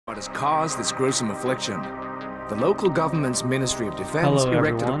what has caused this gruesome affliction. The local government's Ministry of Defense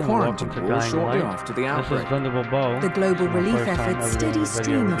erected a quarantine wall shortly after the outbreak. The global relief effort's steady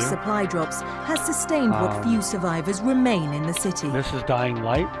stream of supply drops has sustained what few survivors remain in the city. This is Dying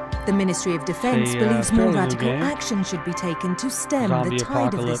Light. The Ministry of Defense believes more radical action should be taken to stem the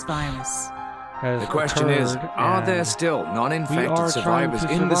tide of this virus. The question is, are there still non-infected survivors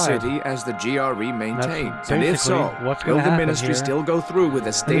in the city as the GRE maintains? And if so, will the ministry still go through with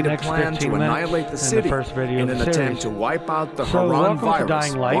a stated plan to annihilate the city in an attempt to wipe out the Haran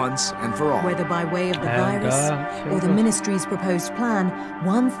virus once and for all? Whether by way of the virus or the ministry's proposed plan,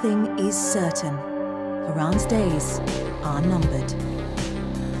 one thing is certain. Haran's days are numbered.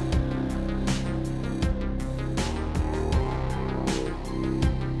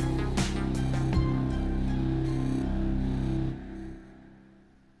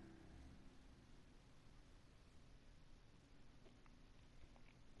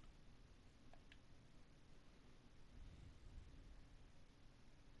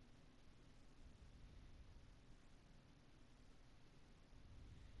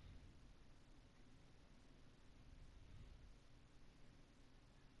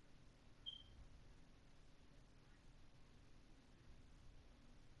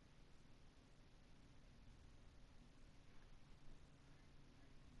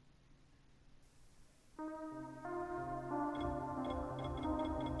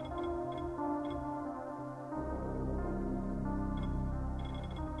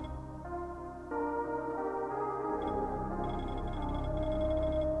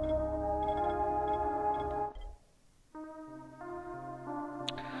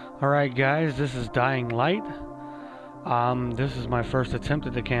 Alright guys, this is Dying Light. This is my first attempt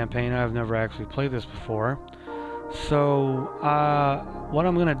at the campaign. I've never actually played this before. So, what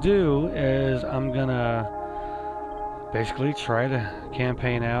I'm going to do is I'm going to basically try the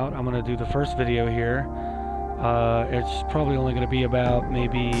campaign out. I'm going to do the first video here. It's probably only going to be about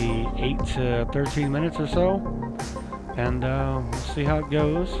maybe 8 to 13 minutes or so. And we'll see how it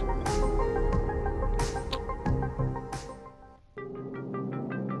goes.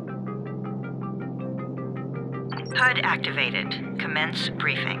 HUD activated. Commence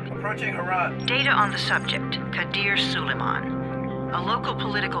briefing. Approaching Haran. Data on the subject, Kadir Suleiman, a local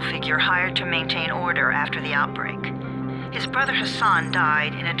political figure hired to maintain order after the outbreak. His brother Hassan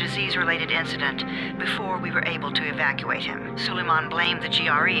died in a disease-related incident before we were able to evacuate him. Suleiman blamed the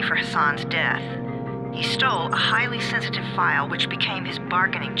GRE for Hassan's death. He stole a highly sensitive file which became his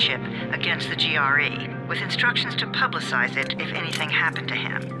bargaining chip against the GRE, with instructions to publicize it if anything happened to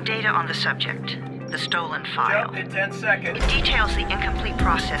him. Data on the subject. The stolen file. Jump in 10 seconds. It details the incomplete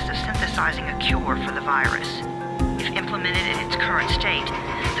process of synthesizing a cure for the virus. If implemented in its current state,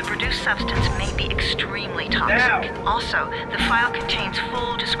 the produced substance may be extremely toxic. Now. Also, the file contains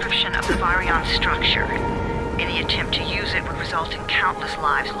full description of the virion structure. Any attempt to use it would result in countless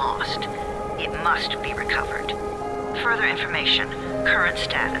lives lost. It must be recovered. Further information, current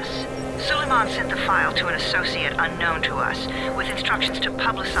status. Suleiman sent the file to an associate unknown to us, with instructions to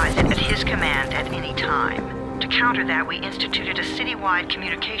publicize it at his command at any time. To counter that, we instituted a citywide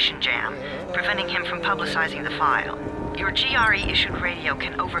communication jam, preventing him from publicizing the file. Your GRE-issued radio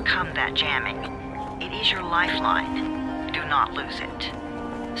can overcome that jamming. It is your lifeline. Do not lose it.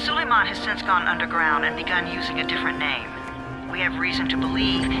 Suleiman has since gone underground and begun using a different name. We have reason to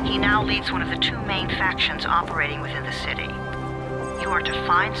believe he now leads one of the two main factions operating within the city. You are to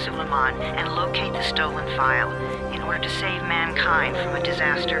find Suleiman and locate the stolen file in order to save mankind from a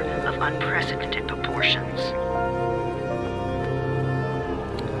disaster of unprecedented proportions.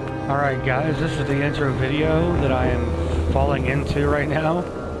 Alright guys, this is the intro video that I am falling into right now.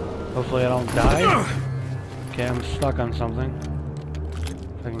 Hopefully I don't die. Okay, I'm stuck on something.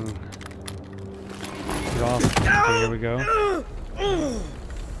 If I can get off. Okay, here we go.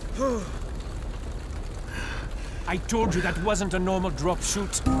 I told you that wasn't a normal drop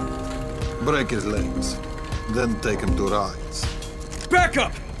shoot. Break his legs, then take him to rise. Back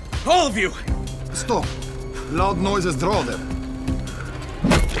up! All of you! Stop! Loud noises draw them.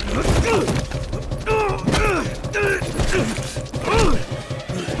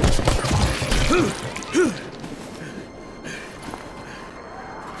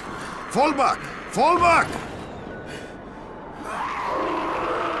 Fall back! Fall back!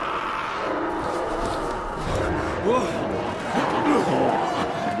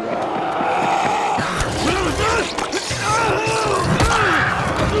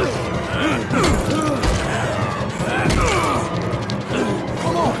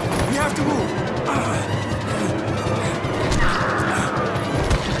 Come on! We have to move!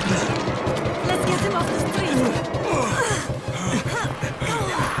 Let's get him off the street!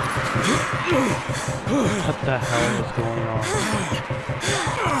 What the hell is going on?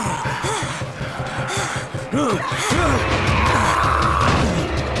 Oh,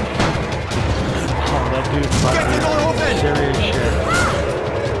 that dude's fucking serious shit.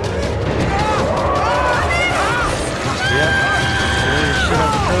 Yep, serious shit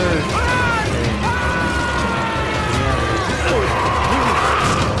has occurred.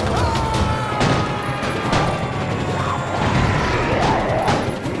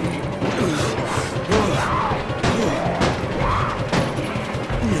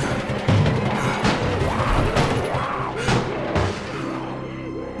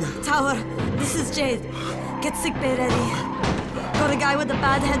 Tower, this is Jade. Get sickbay ready. Got a guy with a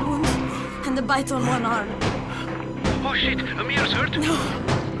bad head wound and a bite on one arm. Oh shit, Amir's hurt? No,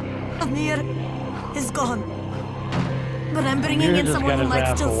 Amir is gone. But I'm bringing in someone who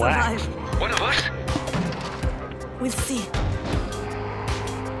might still survive. One of us? We'll see.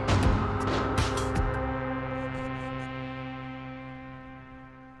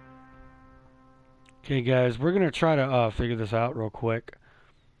 Okay, guys, we're gonna try to figure this out real quick.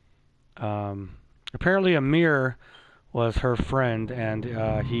 Apparently Amir was her friend, and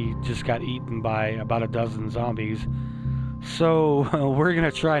he just got eaten by about a dozen zombies. So we're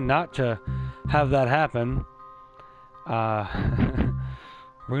gonna try not to have that happen.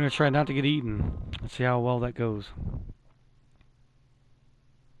 We're gonna try not to get eaten. Let's see how well that goes.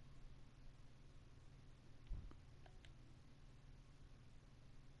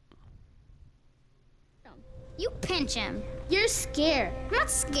 You pinch him. You're scared. I'm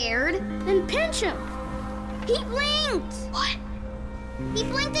not scared. Then pinch him. He blinked. What? He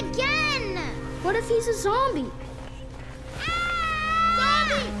blinked again. What if he's a zombie? Ah!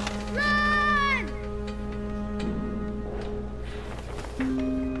 Zombie! Run!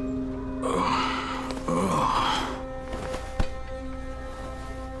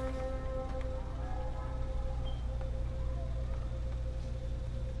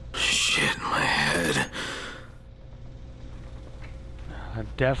 Shit, my head. That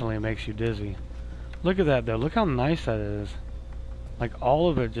definitely makes you dizzy. Look at that though. Look how nice that is. Like all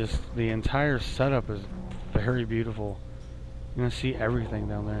of it, just the entire setup is very beautiful. You're gonna see everything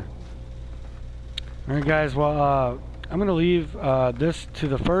down there. Alright guys, well I'm gonna leave this to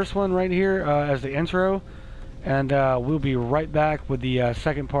the first one right here as the intro, and we'll be right back with the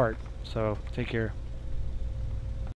second part. So take care.